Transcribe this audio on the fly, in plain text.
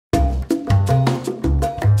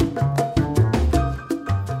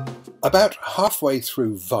About halfway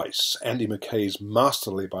through Vice, Andy McKay's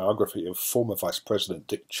masterly biography of former Vice President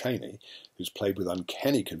Dick Cheney, who's played with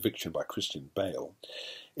uncanny conviction by Christian Bale,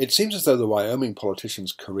 it seems as though the Wyoming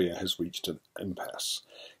politician's career has reached an impasse.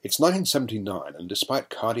 It's 1979, and despite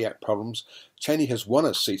cardiac problems, Cheney has won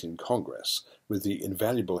a seat in Congress with the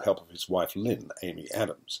invaluable help of his wife Lynn, Amy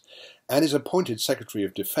Adams, and is appointed Secretary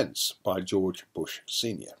of Defense by George Bush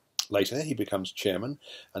Sr. Later, he becomes chairman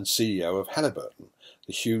and CEO of Halliburton,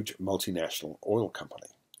 the huge multinational oil company.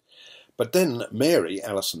 But then Mary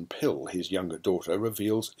Allison Pill, his younger daughter,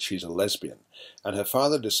 reveals she's a lesbian, and her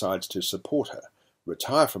father decides to support her,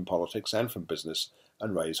 retire from politics and from business,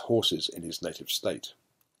 and raise horses in his native state.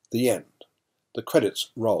 The end. The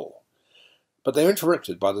credits roll. But they're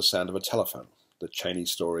interrupted by the sound of a telephone. The Cheney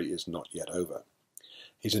story is not yet over.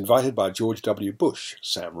 He's invited by George W. Bush,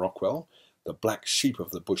 Sam Rockwell, the black sheep of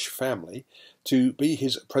the Bush family, to be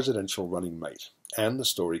his presidential running mate. And the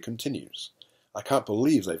story continues. I can't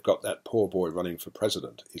believe they've got that poor boy running for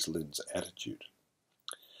president, is Lynn's attitude.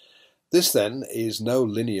 This, then, is no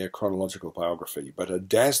linear chronological biography, but a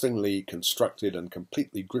dazzlingly constructed and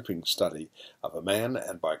completely gripping study of a man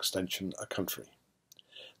and, by extension, a country.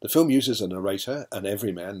 The film uses a narrator, an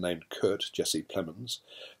everyman named Kurt Jesse Plemons,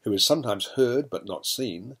 who is sometimes heard but not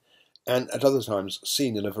seen, and at other times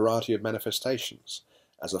seen in a variety of manifestations,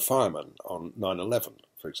 as a fireman on 9/11,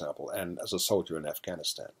 for example, and as a soldier in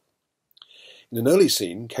Afghanistan. In an early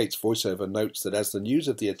scene, Kate's voiceover notes that as the news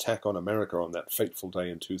of the attack on America on that fateful day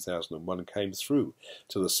in 2001 came through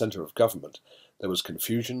to the centre of government, there was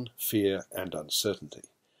confusion, fear, and uncertainty.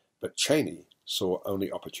 But Cheney saw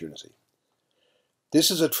only opportunity. This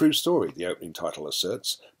is a true story, the opening title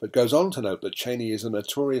asserts, but goes on to note that Cheney is a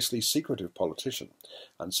notoriously secretive politician,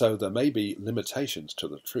 and so there may be limitations to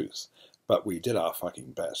the truth, but we did our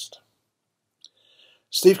fucking best.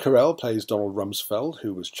 Steve Carell plays Donald Rumsfeld,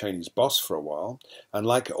 who was Cheney's boss for a while, and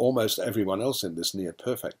like almost everyone else in this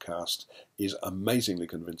near-perfect cast, is amazingly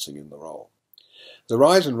convincing in the role. The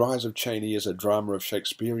rise and rise of Cheney is a drama of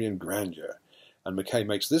Shakespearean grandeur, and McKay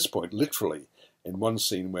makes this point literally in one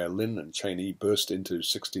scene where Lynn and Cheney burst into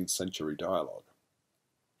 16th century dialogue.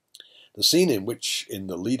 The scene in which, in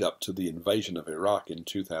the lead-up to the invasion of Iraq in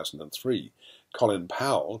 2003, Colin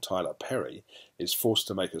Powell, Tyler Perry, is forced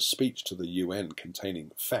to make a speech to the UN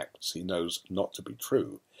containing facts he knows not to be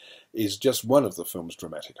true, is just one of the film's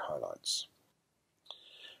dramatic highlights.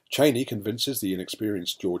 Cheney convinces the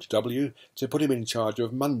inexperienced George W. to put him in charge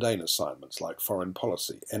of mundane assignments like foreign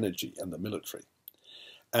policy, energy, and the military.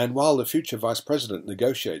 And while the future vice president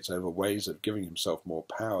negotiates over ways of giving himself more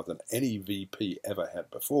power than any VP ever had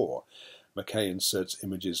before, McKay inserts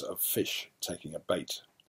images of fish taking a bait.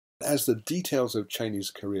 As the details of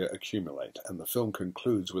Cheney's career accumulate and the film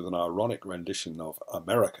concludes with an ironic rendition of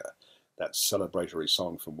America, that celebratory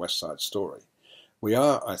song from West Side Story, we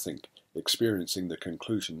are, I think, experiencing the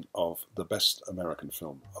conclusion of the best American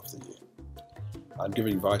film of the year. I'm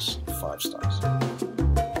giving Vice 5 stars.